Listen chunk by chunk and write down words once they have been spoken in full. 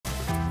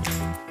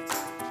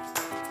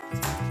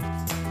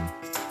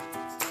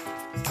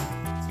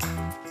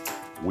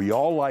we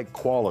all like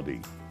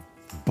quality,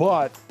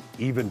 but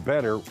even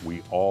better,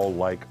 we all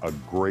like a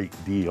great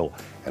deal.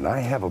 And I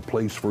have a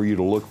place for you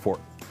to look for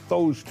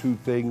those two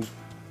things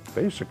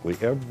basically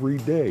every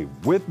day.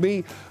 With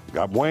me, I've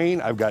got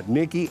Wayne, I've got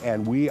Nikki,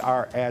 and we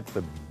are at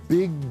the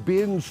Big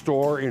Bin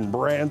store in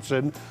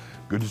Branson.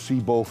 Good to see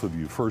both of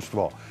you. First of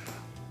all,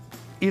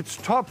 it's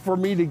tough for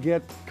me to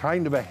get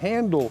kind of a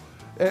handle.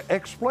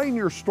 Explain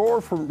your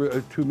store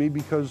to me,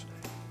 because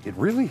it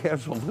really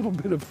has a little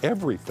bit of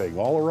everything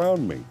all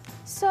around me.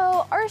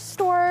 So our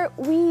store,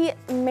 we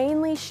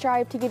mainly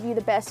strive to give you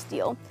the best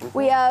deal.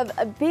 We have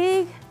a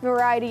big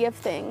variety of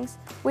things.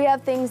 We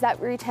have things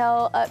that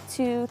retail up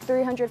to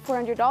 $300,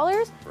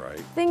 $400. Right.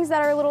 Things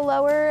that are a little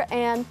lower,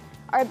 and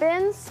our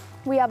bins,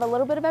 we have a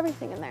little bit of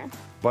everything in there.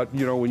 But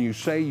you know, when you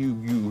say you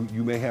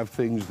may have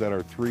things that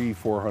are $300,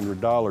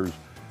 $400,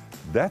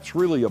 that's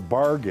really a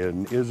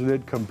bargain, isn't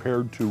it,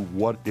 compared to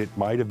what it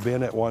might have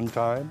been at one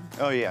time?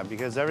 Oh yeah,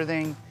 because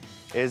everything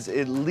is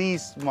at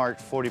least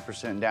marked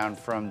 40% down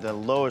from the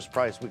lowest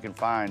price we can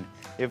find.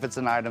 If it's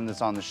an item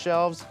that's on the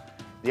shelves,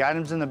 the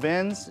items in the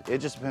bins, it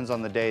just depends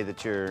on the day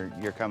that you're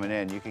coming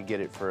in. You could get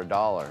it for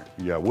 $1.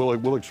 Yeah,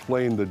 we'll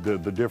explain the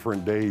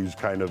different days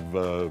kind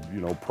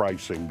of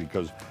pricing,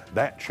 because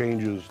that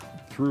changes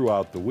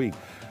throughout the week.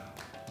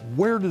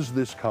 Where does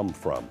this come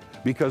from?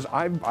 Because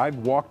I've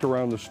walked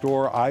around the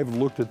store, I've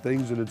looked at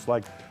things, and it's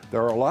like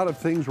there are a lot of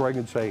things where I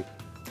can say,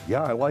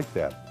 yeah, I like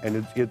that.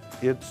 And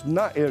it's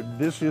not,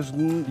 this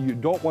isn't, you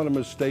don't want to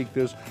mistake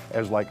this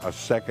as like a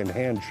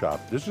second-hand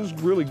shop. This is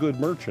really good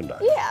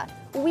merchandise. Yeah,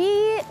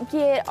 we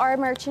get our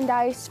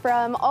merchandise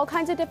from all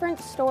kinds of different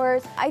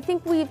stores. I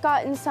think we've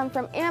gotten some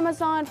from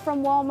Amazon,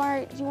 from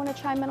Walmart. Do you want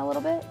to chime in a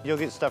little bit? You'll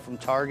get stuff from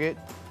Target,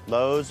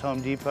 Lowe's,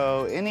 Home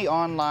Depot, any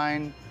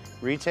online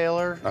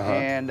retailer,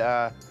 and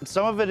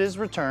some of it is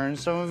returned,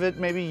 some of it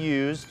may be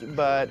used,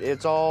 but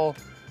it's all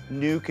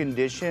new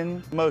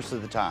condition most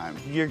of the time.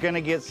 You're gonna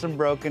get some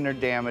broken or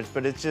damaged,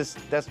 but it's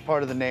just, that's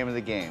part of the name of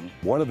the game.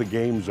 One of the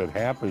games that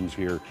happens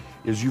here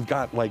is you've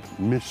got like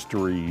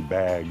mystery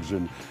bags,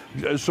 and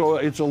so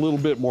it's a little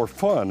bit more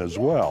fun as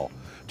well.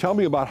 Tell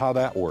me about how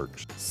that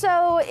works.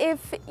 So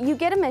if you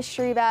get a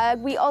mystery bag,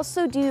 we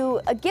also do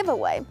a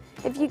giveaway.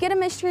 If you get a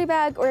mystery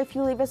bag, or if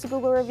you leave us a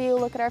Google review,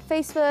 look at our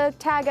Facebook,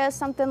 tag us,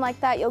 something like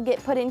that, you'll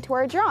get put into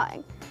our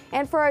drawing.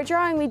 And for our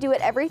drawing, we do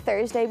it every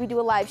Thursday. We do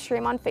a live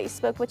stream on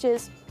Facebook, which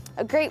is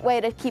a great way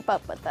to keep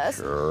up with us.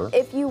 Sure.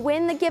 If you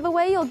win the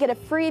giveaway, you'll get a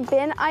free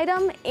bin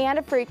item and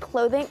a free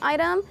clothing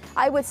item.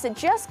 I would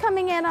suggest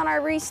coming in on our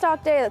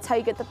restock day. That's how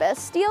you get the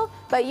best deal,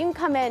 but you can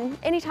come in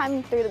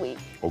anytime through the week.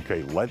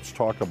 Okay, let's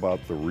talk about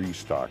the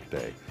restock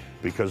day,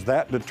 because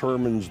that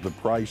determines the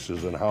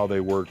prices and how they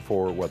work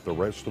for what, the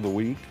rest of the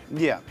week?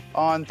 Yeah,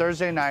 on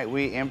Thursday night,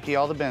 we empty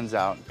all the bins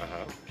out,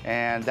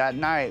 and that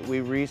night we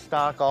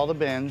restock all the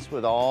bins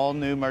with all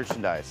new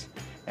merchandise.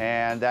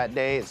 And that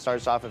day it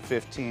starts off at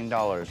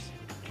 $15.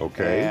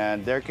 Okay.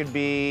 And there could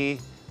be,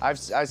 I've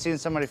seen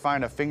somebody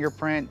find a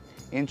fingerprint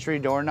entry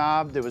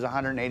doorknob that was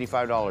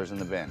 $185 in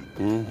the bin.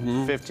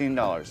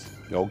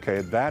 $15.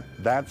 Okay,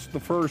 that's the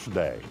first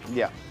day.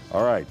 Yeah.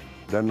 All right,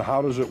 then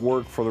how does it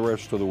work for the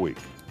rest of the week?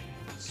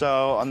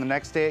 So on the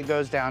next day it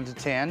goes down to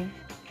 10.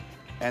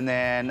 And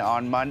then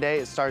on Monday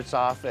it starts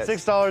off at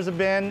 $6 a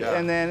bin,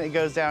 and then it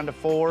goes down to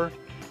 4.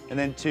 And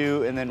then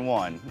 2, and then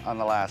 1 on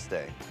the last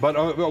day. But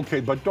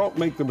okay, but don't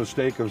make the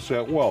mistake of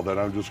saying, well, then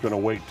I'm just going to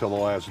wait till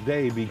the last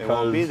day, because it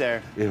won't be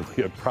there.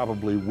 It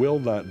probably will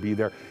not be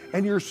there.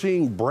 And you're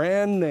seeing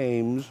brand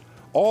names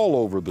all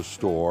over the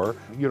store.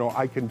 You know,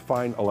 I can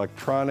find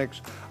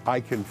electronics,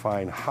 I can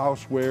find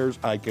housewares,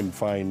 I can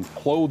find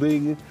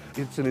clothing.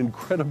 It's an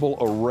incredible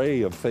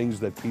array of things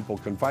that people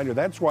can find here.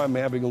 That's why I'm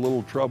having a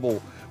little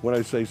trouble when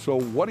I say, so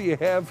what do you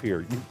have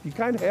here? You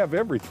kind of have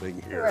everything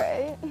here.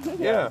 Right.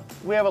 Yeah.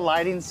 We have a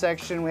lighting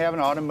section, we have an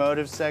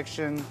automotive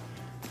section,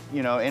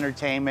 you know,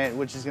 entertainment,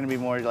 which is going to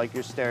be more like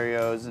your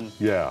stereos and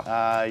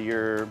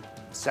your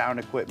sound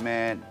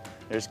equipment.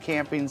 There's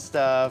camping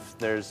stuff.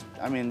 There's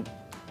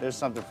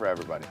something for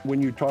everybody.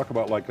 When you talk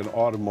about like an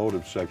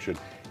automotive section,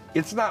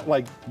 it's not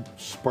like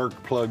spark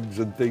plugs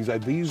and things.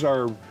 These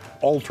are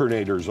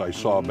alternators I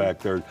saw back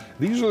there.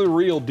 These are the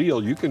real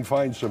deal. You can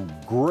find some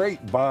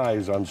great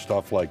buys on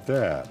stuff like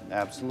that.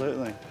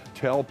 Absolutely.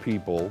 Tell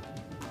people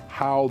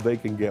how they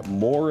can get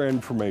more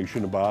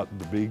information about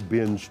the Big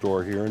Bin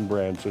store here in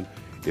Branson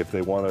if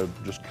they want to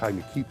just kind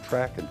of keep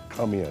track and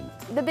come in.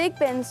 The Big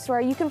Bin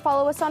store, you can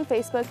follow us on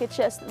Facebook. It's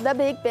just the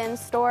Big Bin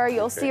store.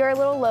 You'll see our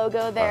little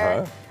logo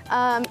there.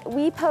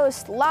 We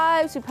post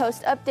lives, we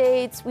post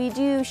updates, we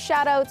do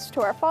shout outs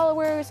to our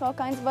followers, all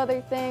kinds of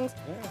other things.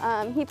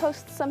 He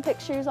posts some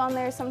pictures on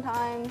there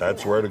sometimes.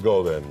 That's where to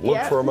go then.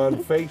 Look for him on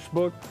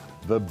Facebook,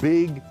 the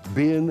Big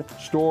Bin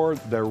store.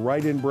 They're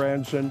right in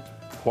Branson.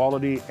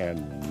 Quality,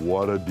 and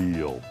what a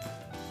deal.